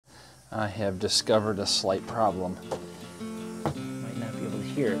I have discovered a slight problem. Might not be able to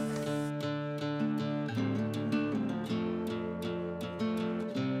hear it.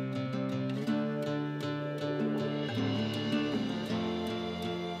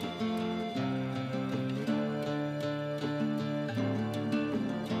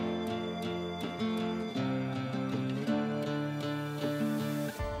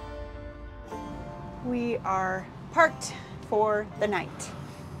 We are parked for the night.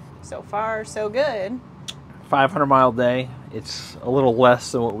 So far, so good. 500-mile day. It's a little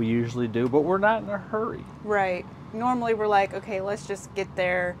less than what we usually do, but we're not in a hurry. Right. Normally we're like, okay, let's just get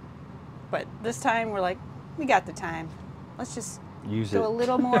there. But this time we're like, we got the time. Let's just go a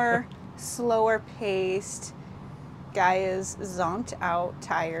little more slower paced. Guy is zonked out,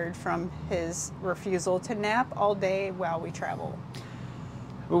 tired from his refusal to nap all day while we travel.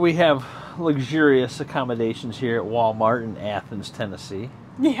 We have luxurious accommodations here at Walmart in Athens, Tennessee.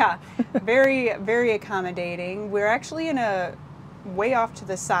 Yeah, very, very accommodating. We're actually in a way off to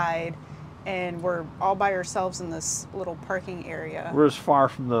the side, and we're all by ourselves in this little parking area. We're as far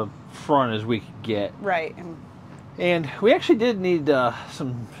from the front as we could get. Right. And we actually did need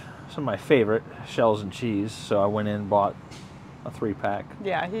some of my favorite, shells and cheese, so I went in and bought a 3-pack.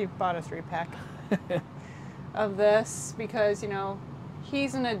 Yeah, he bought a 3-pack of this because, you know,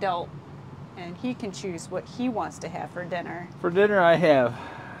 he's an adult and he can choose what he wants to have for dinner. For dinner, I have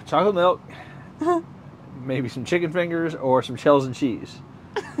chocolate milk, maybe some chicken fingers, or some shells and cheese.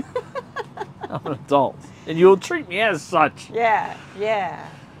 I'm an adult, and you'll treat me as such. Yeah, yeah.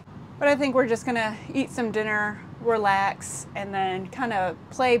 But I think we're just gonna eat some dinner, relax, and then kind of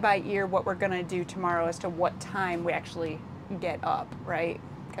play by ear what we're gonna do tomorrow as to what time we actually get up, right?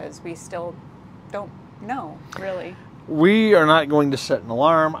 Because we still don't know, really. We are not going to set an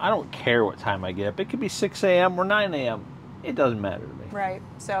alarm. I don't care what time I get up. It could be 6 a.m. or 9 a.m. It doesn't matter to me. Right.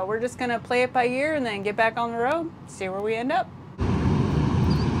 So we're just going to play it by ear and then get back on the road, see where we end up.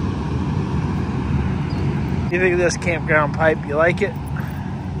 You think of this campground pipe? You like it?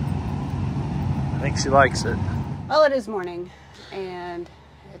 I think she likes it. Well, it is morning and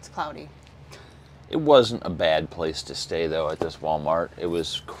it's cloudy. It wasn't a bad place to stay, though, at this Walmart. It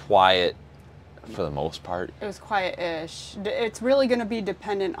was quiet. For the most part. It was quiet-ish. It's really going to be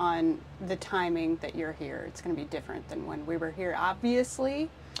dependent on the timing that you're here. It's going to be different than when we were here, obviously.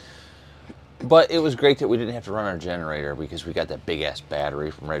 But it was great that we didn't have to run our generator because we got that big-ass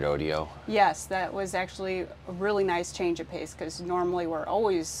battery from Red Rodeo. Yes, that was actually a really nice change of pace because normally we're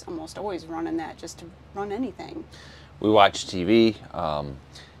almost always running that just to run anything. We watched TV,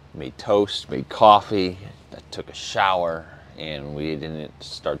 made toast, made coffee, took a shower. And we didn't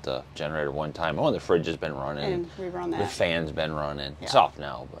start the generator one time. Oh, the fridge has been running. And we run that. The fan's been running. Yeah. It's off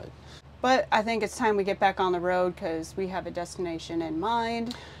now, but. But I think it's time we get back on the road because we have a destination in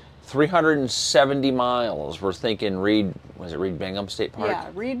mind. 370 miles. We're thinking Reed Bingham State Park? Yeah,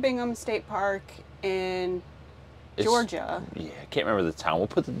 Reed Bingham State Park in Georgia. Yeah, I can't remember the town. We'll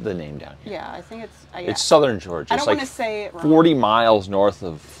put the name down here. Yeah, I think it's... yeah. It's southern Georgia. I don't want to say it wrong. 40 miles north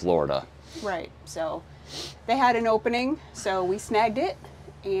of Florida. Right, so... They had an opening, so we snagged it,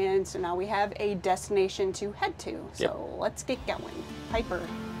 and so now we have a destination to head to. So Let's get going. Piper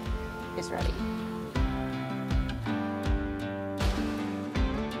is ready.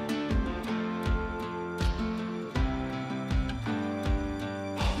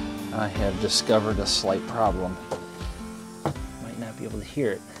 I have discovered a slight problem. Might not be able to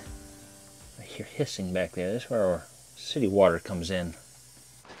hear it. I hear hissing back there. That's where our city water comes in.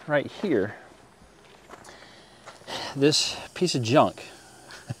 Right here. This piece of junk.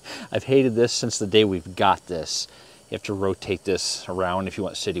 I've hated this since the day we've got this. You have to rotate this around if you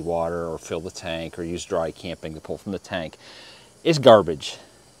want city water or fill the tank or use dry camping to pull from the tank. It's garbage.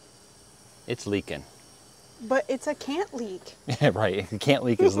 It's leaking. But it's a can't leak. Right, the can't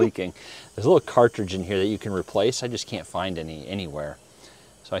leak is leaking. There's a little cartridge in here that you can replace. I just can't find any anywhere.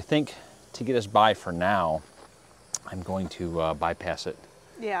 So I think to get us by for now, I'm going to bypass it.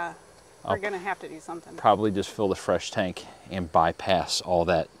 Yeah. We're going to have to do something. Probably just fill the fresh tank and bypass all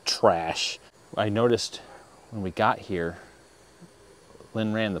that trash. I noticed when we got here,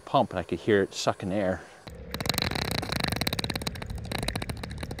 Lynn ran the pump and I could hear it sucking air.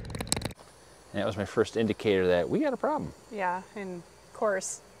 And that was my first indicator that we got a problem. Yeah, and of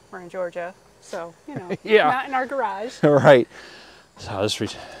course, we're in Georgia, so, you know, yeah. Not in our garage. Right. So I'll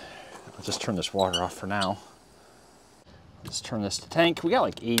just turn this water off for now. Let's turn this to tank. We got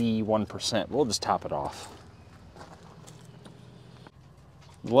like 81%. We'll just top it off.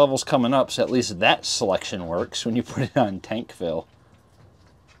 The level's coming up, so at least that selection works when you put it on tank fill.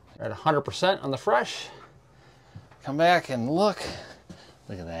 We're at 100% on the fresh. Come back and look.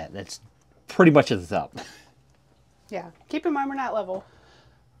 Look at that. That's pretty much at the top. Yeah. Keep in mind we're not level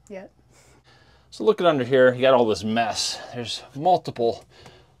yet. So looking under here, you got all this mess. There's multiple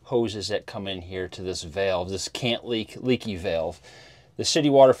hoses that come in here to this valve, this leaky valve. The city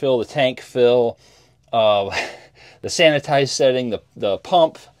water fill, the tank fill, the sanitized setting, the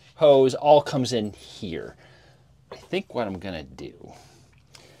pump hose, all comes in here. I think what I'm gonna do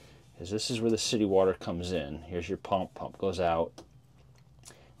is this is where the city water comes in. Here's your pump goes out,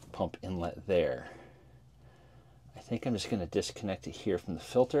 pump inlet there. I think I'm just gonna disconnect it here from the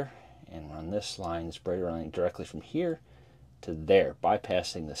filter and run this line, this braid line, directly from here to there,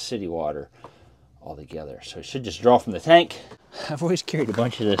 bypassing the city water altogether. So it should just draw from the tank. I've always carried a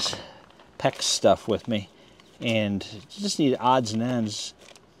bunch of this PEX stuff with me, and you just need odds and ends.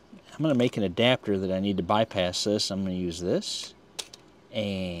 I'm going to make an adapter that I need to bypass this. I'm going to use this,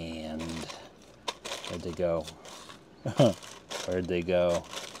 and where'd they go? Where'd they go?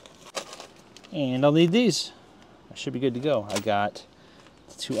 And I'll need these. I should be good to go. I got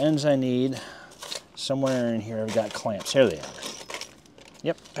the 2 ends I need. Somewhere in here I've got clamps. Here they are.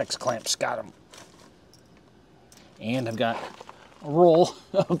 Yep, PEX clamps, got them. And I've got a roll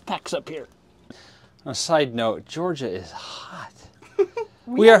of PEX up here. On a side note, Georgia is hot.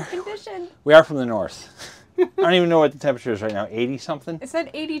 We are conditioned. We are from the north. I don't even know what the temperature is right now. 80 something? It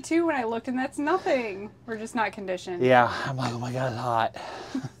said 82 when I looked, and that's nothing. We're just not conditioned. Yeah, I'm like, oh my God, it's hot.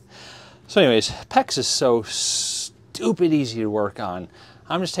 So anyways, PEX is so stupid easy to work on.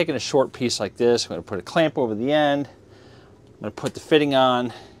 I'm just taking a short piece like this. I'm going to put a clamp over the end. I'm going to put the fitting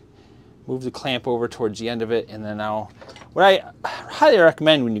on, move the clamp over towards the end of it, and then what I highly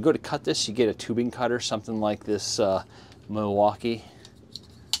recommend when you go to cut this, you get a tubing cutter, something like this Milwaukee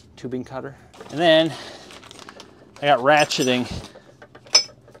tubing cutter. And then I got ratcheting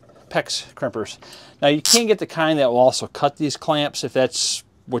PEX crimpers. Now you can get the kind that will also cut these clamps if that's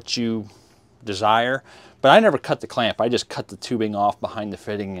what you desire, but I never cut the clamp. I just cut the tubing off behind the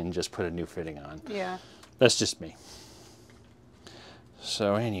fitting and just put a new fitting on. Yeah. That's just me.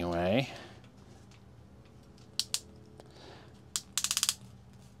 So anyway,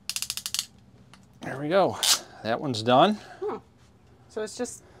 there we go. That one's done. Huh. So it's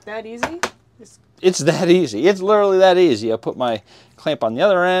just that easy? It's that easy. It's literally that easy. I put my clamp on the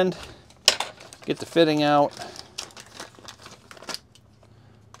other end, get the fitting out.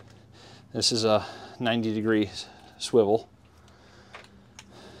 This is a 90-degree swivel.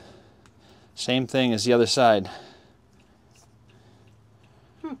 Same thing as the other side.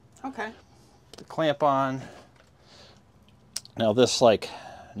 Okay. Put the clamp on. Now this like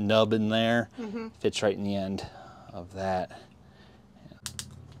nub in there fits right in the end of that.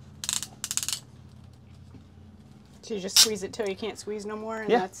 So you just squeeze it till you can't squeeze no more, and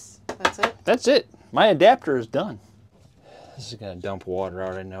yeah. that's it? That's it. My adapter is done. This is gonna dump water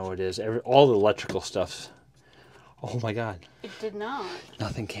out, I know it is. All the electrical stuff. Oh my God. It did not.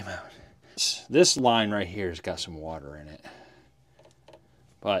 Nothing came out. This line right here has got some water in it.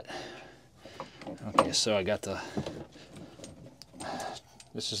 But, okay, so I got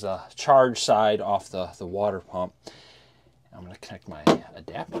this is the charge side off the water pump. I'm gonna connect my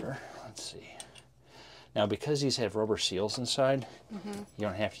adapter. Let's see. Now, because these have rubber seals inside, you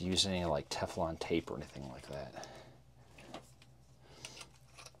don't have to use any like Teflon tape or anything like that.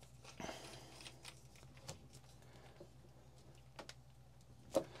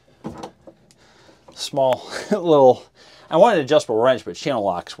 Small little, I wanted an adjustable wrench, but channel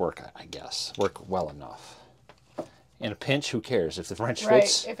locks work, I guess, work well enough. In a pinch, who cares? If the wrench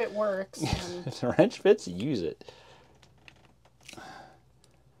fits. Right, if it works. If the wrench fits, use it.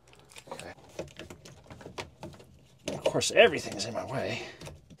 Okay. Of course, everything's in my way.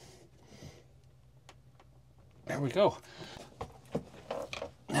 There we go.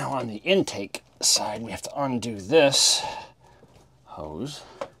 Now on the intake side, we have to undo this hose.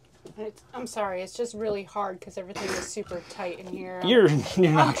 I'm sorry, it's just really hard because everything is super tight in here. You're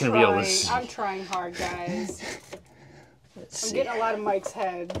not going to be able to see. I'm trying hard, guys. Let's I'm see. getting a lot of Mike's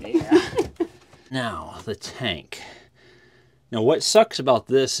head. Yeah. Now, the tank. Now, what sucks about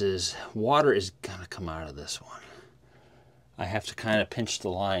this is water is going to come out of this one. I have to kind of pinch the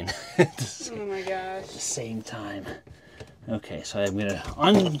line at the Oh my gosh. same time. Okay, so I'm going to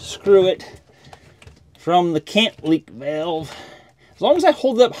unscrew it from the Kantleak valve. As long as I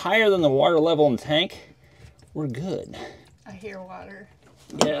hold it up higher than the water level in the tank, we're good. I hear water.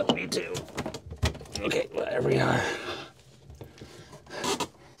 Yeah, me too. Okay, there we are.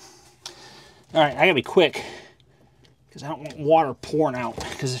 All right, I gotta be quick because I don't want water pouring out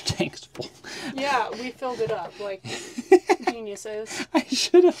because the tank's full. Yeah, we filled it up like geniuses. I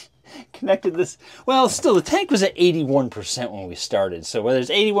should have. connected this. Well, still, the tank was at 81% when we started. So whether it's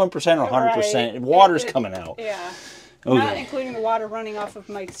 81% or 100%, water's coming out. Yeah. Okay. Not including the water running off of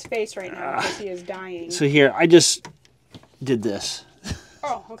Mike's face right now because he is dying. So here, I just did this.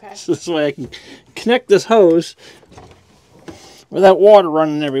 Oh, okay. So this way I can connect this hose without water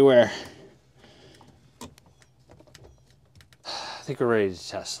running everywhere. I think we're ready to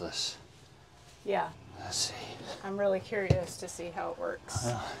test this. Yeah. Let's see. I'm really curious to see how it works.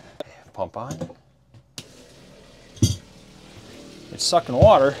 Pump on. It's sucking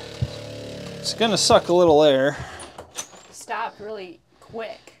water. It's gonna suck a little air. Stop really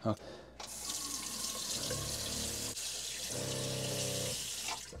quick. Okay.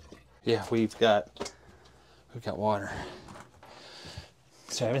 Yeah, we've got water.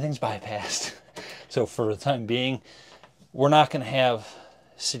 So everything's bypassed. So for the time being, we're not gonna have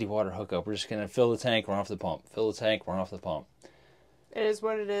city water hookup. We're just gonna fill the tank, run off the pump. Fill the tank, run off the pump. It is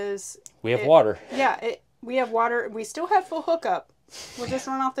what it is. We have water. Yeah, we have water. We still have full hookup. We'll just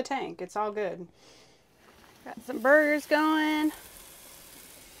run off the tank. It's all good. Got some burgers going.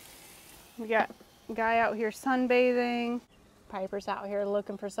 We got a guy out here sunbathing. Piper's out here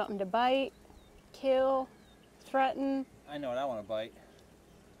looking for something to bite, kill, threaten. I know what I want to bite.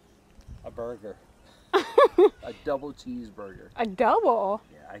 A burger. A double cheeseburger. A double?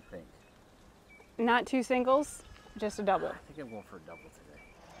 Yeah, I think. Not two singles, just a double. I think I'm going for a double today.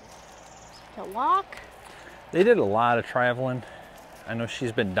 To walk. They did a lot of traveling. I know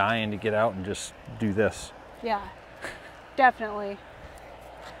she's been dying to get out and just do this. Yeah, definitely.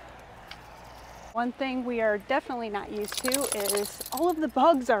 One thing we are definitely not used to is all of the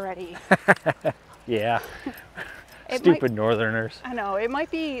bugs already. Yeah. Stupid northerners. I know, it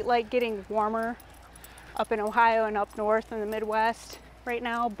might be like getting warmer up in Ohio and up north in the Midwest right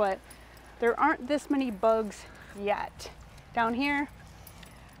now, but there aren't this many bugs yet. Down here,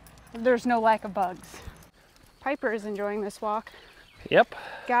 there's no lack of bugs. Piper is enjoying this walk. Yep.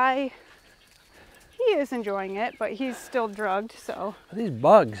 Guy, he is enjoying it, but he's still drugged, so. These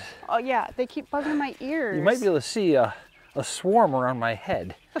bugs. Oh yeah, they keep bugging my ears. You might be able to see a swarm around my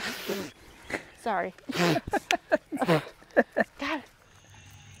head. Sorry. God.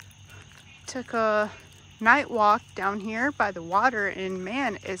 Took a night walk down here by the water, and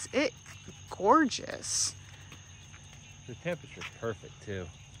man, is it gorgeous. The temperature's perfect too.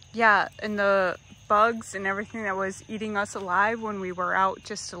 Yeah, and the bugs and everything that was eating us alive when we were out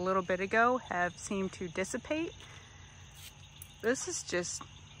just a little bit ago have seemed to dissipate. This is just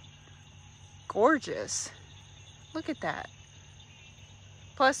gorgeous. Look at that.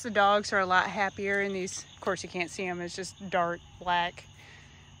 Plus the dogs are a lot happier in these. Of course you can't see them, it's just dark black,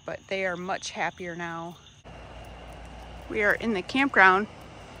 but they are much happier now. We are in the campground,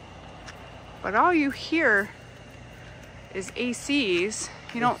 but all you hear is ACs.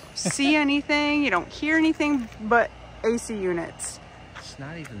 You don't see anything, you don't hear anything but AC units. It's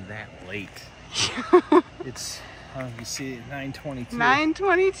not even that late. It's, you see, 9:22.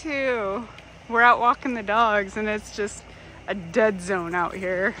 9:22. We're out walking the dogs and it's just a dead zone out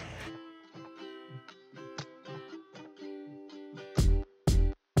here.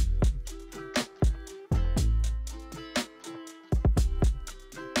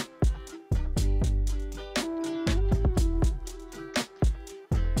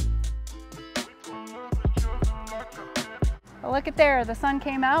 Look at there, the sun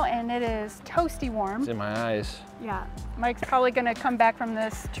came out and it is toasty warm. It's in my eyes. Yeah, Mike's probably gonna come back from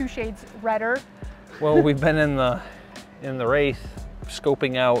this 2 shades redder. Well, we've been in the Wraith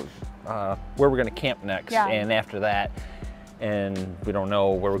scoping out where we're gonna camp next, yeah. And after that, and we don't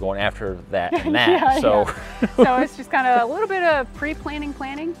know where we're going after that and that. So it's just kind of a little bit of pre-planning,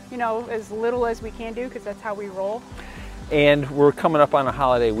 you know, as little as we can do because that's how we roll. And we're coming up on a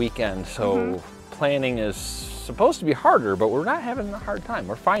holiday weekend, so planning is supposed to be harder, but we're not having a hard time.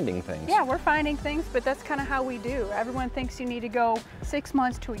 We're finding things. Yeah, we're finding things, but that's kind of how we do. Everyone thinks you need to go 6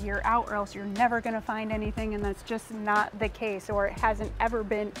 months to a year out or else you're never going to find anything, and that's just not the case, or it hasn't ever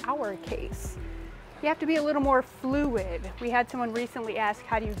been our case. You have to be a little more fluid. We had someone recently ask,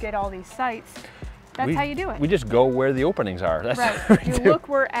 how do you get all these sites? That's how you do it. We just go where the openings are. That's right. what we You do. look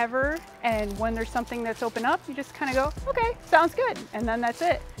wherever, and when there's something that's open up, you just kind of go, okay, sounds good, and then that's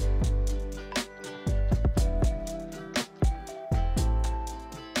it.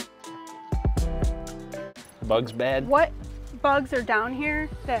 Bugs bad? What bugs are down here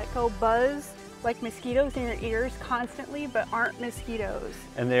that go buzz like mosquitoes in your ears constantly, but aren't mosquitoes?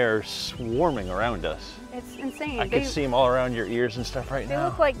 And they're swarming around us. It's insane. I can see them all around your ears and stuff right now. They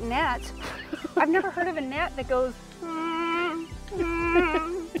look like gnats. I've never heard of a gnat that goes,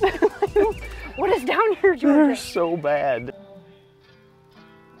 what is down here, Georgia? They're so bad.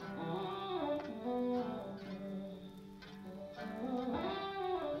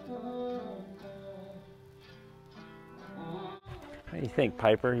 What do you think,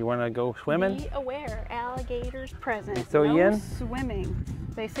 Piper? You want to go swimming? Be aware, alligators present. They throw you in? Swimming.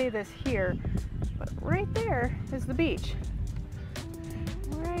 They say this here, but right there is the beach.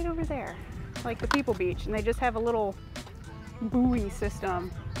 Right over there, like the people beach, and they just have a little buoy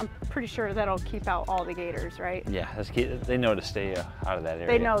system. I'm pretty sure that'll keep out all the gators, right? Yeah, they know to stay out of that area.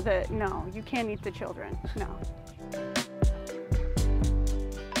 They know that, no, you can't eat the children, no.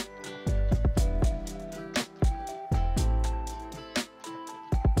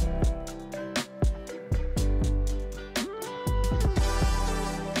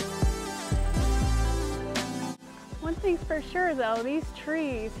 One thing's for sure though, these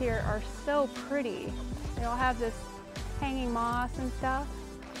trees here are so pretty. They all have this hanging moss and stuff.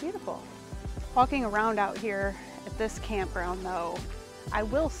 Beautiful. Walking around out here at this campground though, I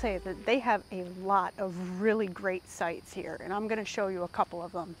will say that they have a lot of really great sites here, and I'm going to show you a couple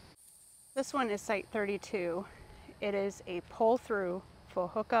of them. This one is site 32. It is a pull-through full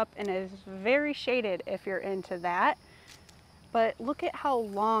hookup and it is very shaded if you're into that. But look at how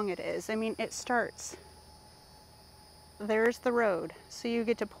long it is. I mean, it starts, there's the road, so you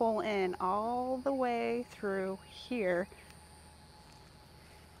get to pull in all the way through here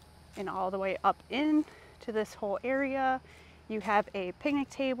and all the way up in to this whole area. You have a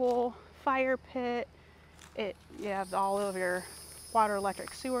picnic table, fire pit. You have all of your water,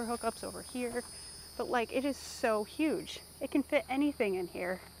 electric, sewer hookups over here. But like, it is so huge. It can fit anything in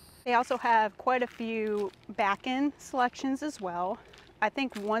here. They also have quite a few back-end selections as well. I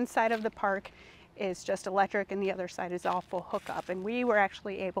think one side of the park is just electric and the other side is all full hookup. And we were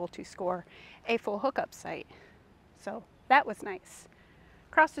actually able to score a full hookup site. So that was nice.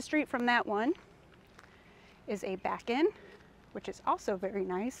 Across the street from that one is a back-end, which is also very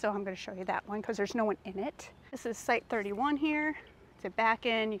nice. So I'm going to show you that one because there's no one in it. This is site 31 here. It's a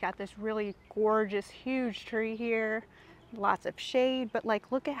back-end. You got this really gorgeous, huge tree here. Lots of shade, but like,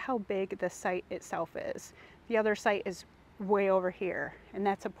 look at how big the site itself is. The other site is way over here, and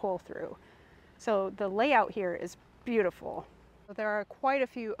that's a pull-through. So the layout here is beautiful. There are quite a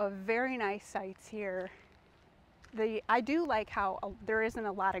few of very nice sites here. I do like how there isn't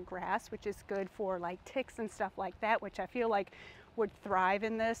a lot of grass, which is good for like ticks and stuff like that, which I feel like would thrive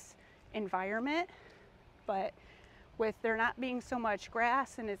in this environment. But with there not being so much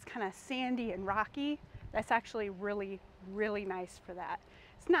grass and it's kind of sandy and rocky, that's actually really, really nice for that.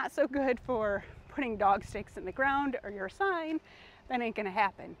 It's not so good for putting dog sticks in the ground or your sign. That ain't gonna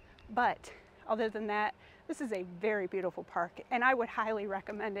happen. But other than that, this is a very beautiful park, and I would highly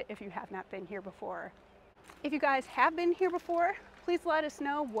recommend it if you have not been here before. If you guys have been here before, please let us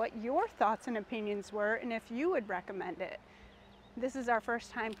know what your thoughts and opinions were and if you would recommend it. This is our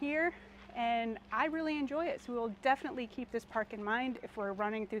first time here, and I really enjoy it, so we will definitely keep this park in mind if we're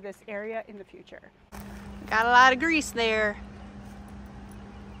running through this area in the future. Got a lot of grease there.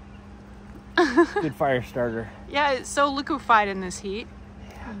 Good fire starter. Yeah, it's so liquefied in this heat.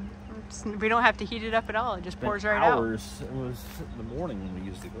 Yeah. We don't have to heat it up at all. It just pours right out. It was in the morning when we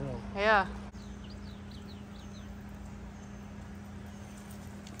used the grill. Yeah.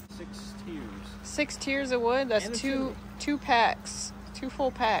 6 tiers. 6 tiers of wood. That's two packs, 2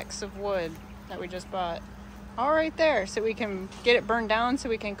 full packs of wood that we just bought. All right there, so we can get it burned down so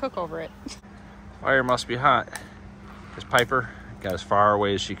we can cook over it. Fire must be hot. Because Piper got as far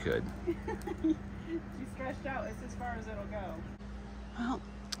away as she could. She stretched out. It's as far as it'll go. Well,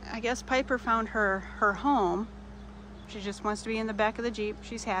 I guess Piper found her home. She just wants to be in the back of the Jeep.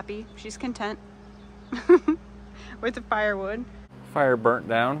 She's happy. She's content with the firewood. Fire burnt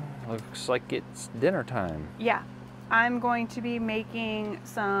down. Looks like it's dinner time. Yeah. I'm going to be making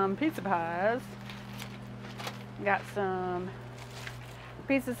some pizza pies. Got some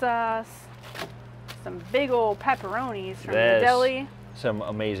pizza sauce, some big old pepperonis from the deli. Some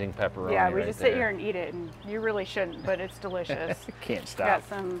amazing pepperoni. Yeah, we just sit here and eat it, and you really shouldn't, but it's delicious. Can't stop. Got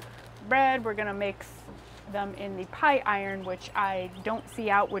some bread. We're gonna mix them in the pie iron, which I don't see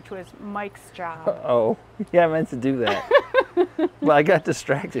out, which was Mike's job. Oh, yeah, I meant to do that. Well, I got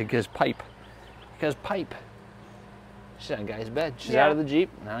distracted because Pipe. She's on Guy's bed. She's out of the Jeep,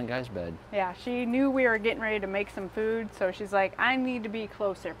 now on Guy's bed. Yeah, she knew we were getting ready to make some food, so she's like, I need to be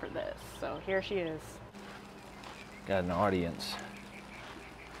closer for this. So here she is. Got an audience.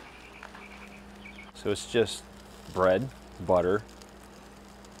 So it's just bread, butter,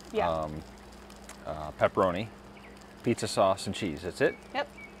 pepperoni, pizza sauce, and cheese. That's it? Yep.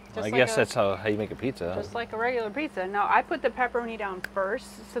 Well, I guess that's how you make a pizza. Just like a regular pizza. Now, I put the pepperoni down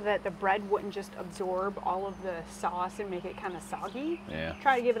first so that the bread wouldn't just absorb all of the sauce and make it kind of soggy. Yeah.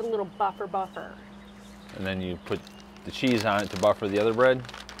 Try to give it a little buffer. And then you put the cheese on it to buffer the other bread?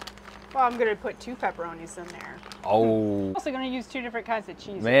 Well, I'm gonna put 2 pepperonis in there. Oh. I'm also gonna use 2 different kinds of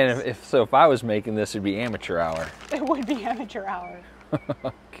cheeses. Man, if I was making this, it'd be amateur hour. It would be amateur hour.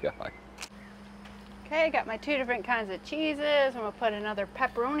 Oh, God. Okay, I got my 2 different kinds of cheeses. I'm gonna put another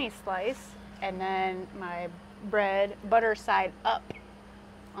pepperoni slice and then my bread butter side up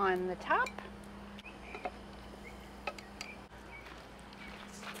on the top.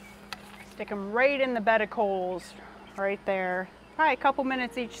 Stick them right in the bed of coals, right there. Probably a couple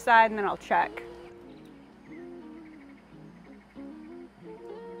minutes each side and then I'll check.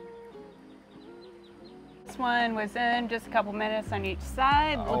 This one was in just a couple minutes on each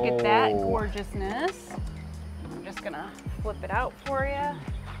side. Look at that gorgeousness. I'm just gonna flip it out for you.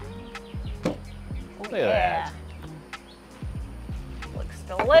 Look at that. Looks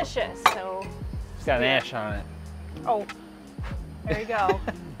delicious. So It's got an ash on it. oh, there you go.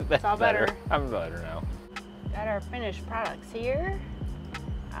 That's all better. I'm better now. Got our finished products here.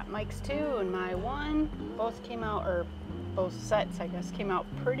 Got Mike's 2 and my 1. Both came out, or both sets, I guess, came out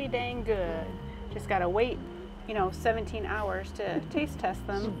pretty dang good. Just gotta wait, you know, 17 hours to taste test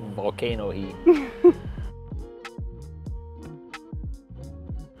them. Volcano heat.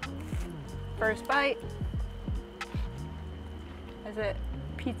 First bite. Is it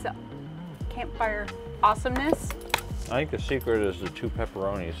pizza campfire awesomeness? I think the secret is the 2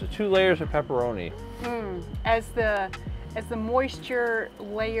 pepperonis, the 2 layers of pepperoni. As the moisture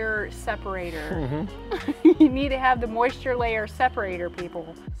layer separator. Mm-hmm. You need to have the moisture layer separator,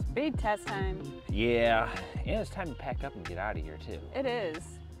 people. It's big test time. Yeah, and it's time to pack up and get out of here too. It is.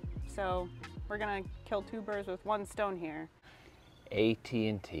 So we're gonna kill 2 birds with 1 stone here.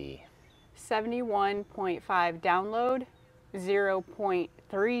 AT&T. 71.5 download,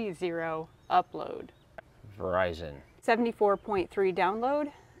 0.30 upload. Verizon. 74.3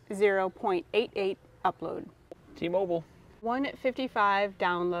 download, 0.88 upload. T-Mobile. 155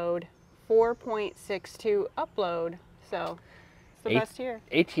 download, 4.62 upload. So it's the best here.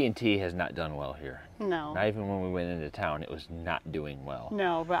 AT&T has not done well here. No. Not even when we went into town, it was not doing well.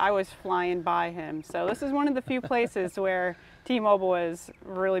 No, but I was flying by him. So this is one of the few places where T-Mobile has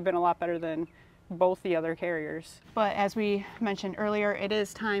really been a lot better than both the other carriers. But as we mentioned earlier, it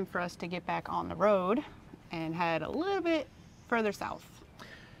is time for us to get back on the road and head a little bit further south.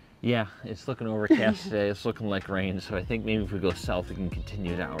 Yeah, it's looking overcast today. It's looking like rain, so I think maybe if we go south, we can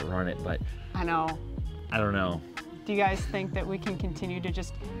continue to outrun it, but I know. I don't know. Do you guys think that we can continue to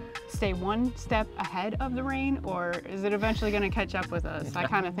just stay 1 step ahead of the rain, or is it eventually going to catch up with us? I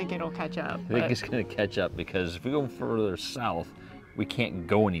kind of think it'll catch up. I think it's going to catch up because if we go further south, we can't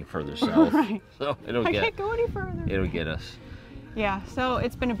go any further south. Right. So I can't go any further. It'll get us. Yeah, so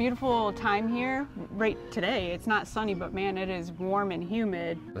it's been a beautiful time here. Right today, it's not sunny, but man, it is warm and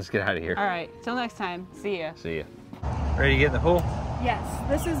humid. Let's get out of here. All right, till next time, see ya. See ya. Ready to get in the pool? Yes,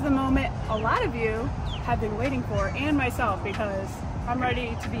 this is the moment a lot of you have been waiting for, and myself, because I'm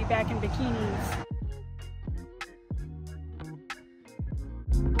ready to be back in bikinis.